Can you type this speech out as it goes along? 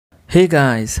Hey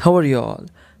guys, how are you all?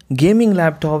 Gaming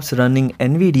laptops running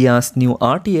Nvidia's new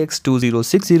RTX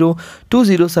 2060,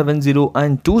 2070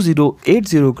 and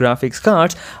 2080 graphics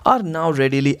cards are now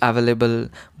readily available,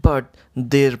 but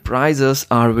their prices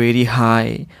are very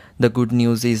high. The good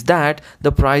news is that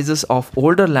the prices of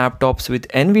older laptops with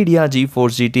Nvidia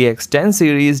GeForce GTX 10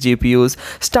 series GPUs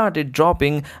started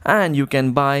dropping and you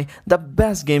can buy the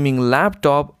best gaming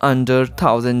laptop under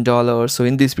 $1,000. So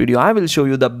in this video I will show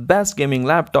you the best gaming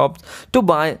laptops to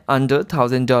buy under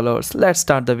 $1,000. Let's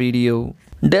start the video.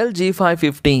 Dell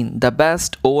G515, the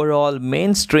best overall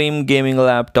mainstream gaming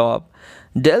laptop.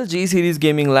 Dell G series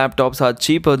gaming laptops are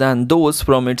cheaper than those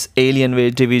from its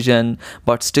Alienware division,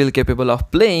 but still capable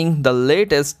of playing the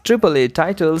latest AAA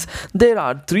titles. There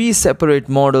are three separate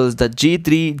models, the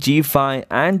G3, G5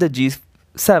 and the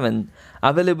G7,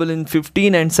 available in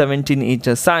 15 and 17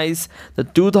 inch size. The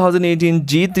 2018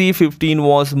 G315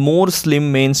 was more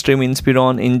slim mainstream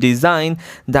Inspiron in design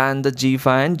than the G5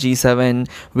 and G7,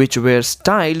 which were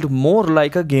styled more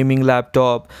like a gaming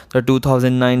laptop. The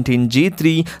 2019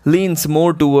 G3 leans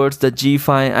more towards the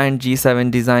G5 and G7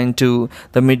 design too.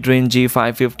 The mid-range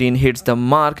G515 hits the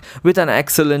mark with an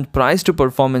excellent price to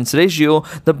performance ratio.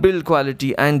 The build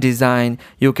quality and design,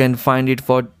 you can find it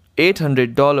for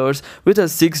 $800 with a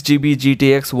 6GB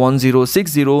GTX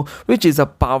 1060, which is a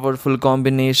powerful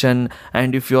combination,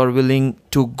 and if you are willing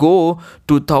to go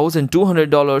to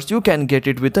 $1,200 you can get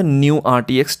it with a new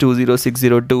RTX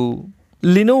 2060 too.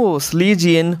 Lenovo's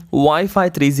Legion Wi-Fi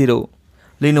 30.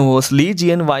 Lenovo's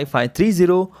Legion Wi-Fi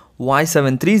 30,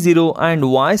 Y730 and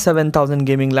Y7000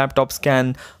 gaming laptops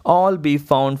can all be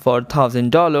found for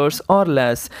 $1,000 or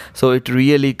less, so it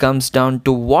really comes down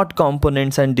to what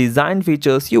components and design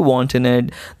features you want in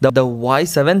it. The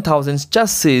Y7000's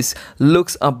chassis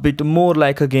looks a bit more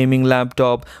like a gaming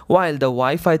laptop, while the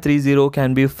Wi-Fi 30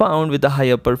 can be found with a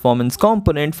higher performance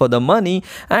component for the money,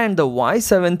 and the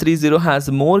Y730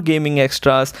 has more gaming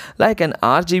extras like an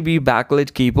RGB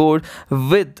backlit keyboard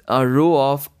with a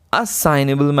row of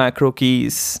assignable macro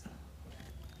keys.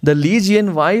 The Legion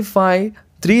Wi-Fi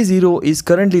 30 is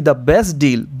currently the best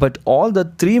deal, but all the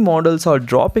three models are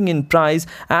dropping in price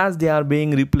as they are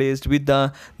being replaced with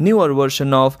the newer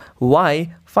version of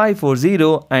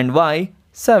Y540 and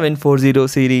Y740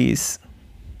 series.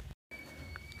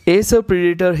 Acer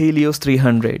Predator Helios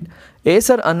 300.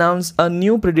 Acer announced a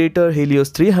new Predator Helios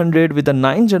 300 with a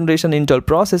 9th generation Intel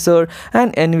processor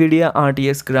and Nvidia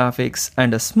RTX graphics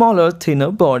and a smaller,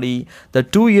 thinner body. The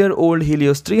 2-year-old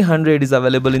Helios 300 is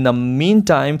available in the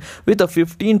meantime with a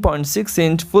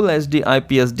 15.6-inch Full HD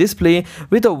IPS display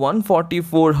with a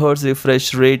 144Hz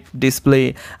refresh rate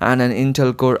display and an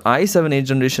Intel Core i7 8th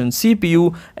generation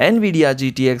CPU, Nvidia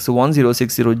GTX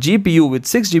 1060 GPU with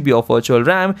 6GB of virtual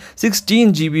RAM,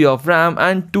 16GB of RAM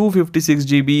and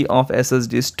 256GB of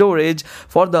SSD storage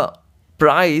for the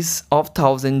price of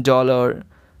 $1,000.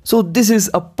 So this is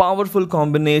a powerful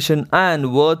combination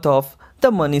and worth of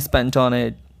the money spent on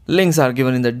it. Links are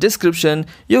given in the description,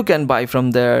 you can buy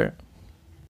from there.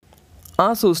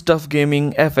 Asus TUF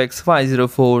Gaming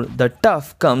FX504. The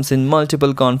TUF comes in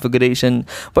multiple configuration,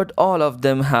 but all of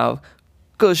them have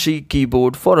cushy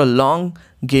keyboard for a long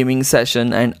gaming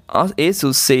session, and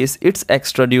Asus says it's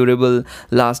extra durable,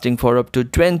 lasting for up to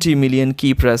 20 million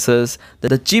key presses.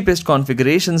 The cheapest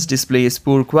configurations displays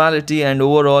poor quality and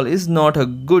overall is not a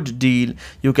good deal.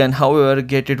 You can however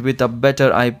get it with a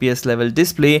better IPS level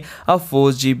display, a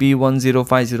 4GB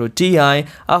 1050 Ti,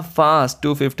 a fast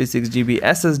 256GB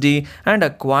SSD and a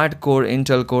quad-core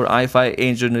Intel Core i5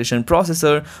 8th generation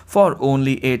processor for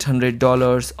only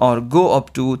 $800 or go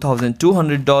up to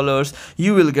 $1,200.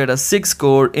 You will get a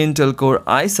 6-core Intel Core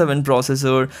i7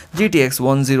 processor, GTX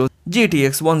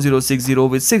 1060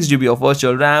 with 6GB of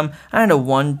virtual RAM and a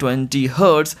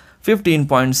 120Hz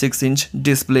 15.6-inch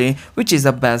display, which is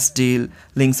the best deal.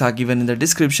 Links are given in the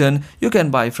description, you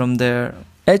can buy from there.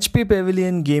 HP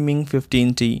Pavilion Gaming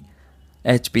 15T.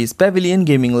 HP's Pavilion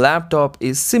gaming laptop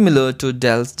is similar to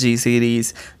Dell's G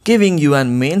series, giving you a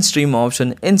mainstream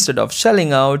option instead of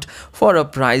shelling out for a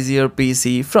pricier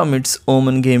PC from its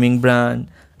Omen gaming brand.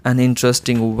 An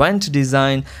interesting vent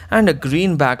design and a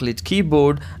green backlit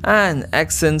keyboard and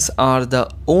accents are the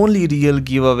only real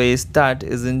giveaways that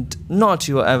isn't not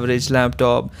your average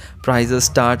laptop. Prices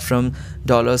start from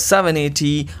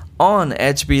 $780 on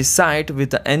HP's site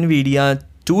with the Nvidia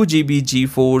 2GB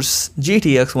GeForce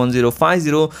GTX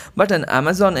 1050, but an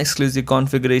Amazon exclusive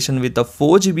configuration with a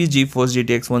 4GB GeForce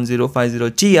GTX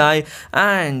 1050 Ti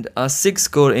and a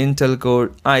 6-core Intel Core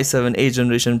i7 8th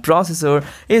generation processor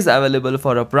is available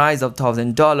for a price of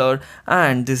 $1,000,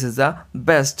 and this is the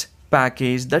best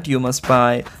package that you must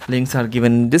buy. Links are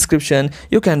given in description.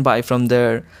 You can buy from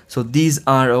there. So these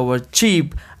are our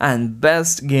cheap and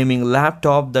best gaming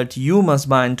laptop that you must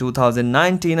buy in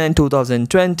 2019 and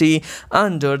 2020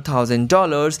 under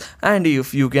 $1,000. And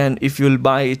if you'll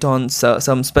buy it on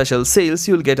some special sales,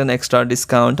 you'll get an extra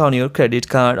discount on your credit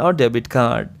card or debit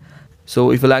card.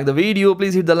 So if you like the video,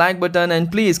 please hit the like button and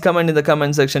please comment in the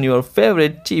comment section your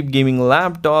favorite cheap gaming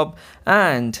laptop,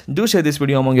 and do share this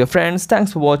video among your friends.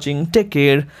 Thanks for watching. Take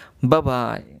care. Bye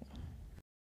bye.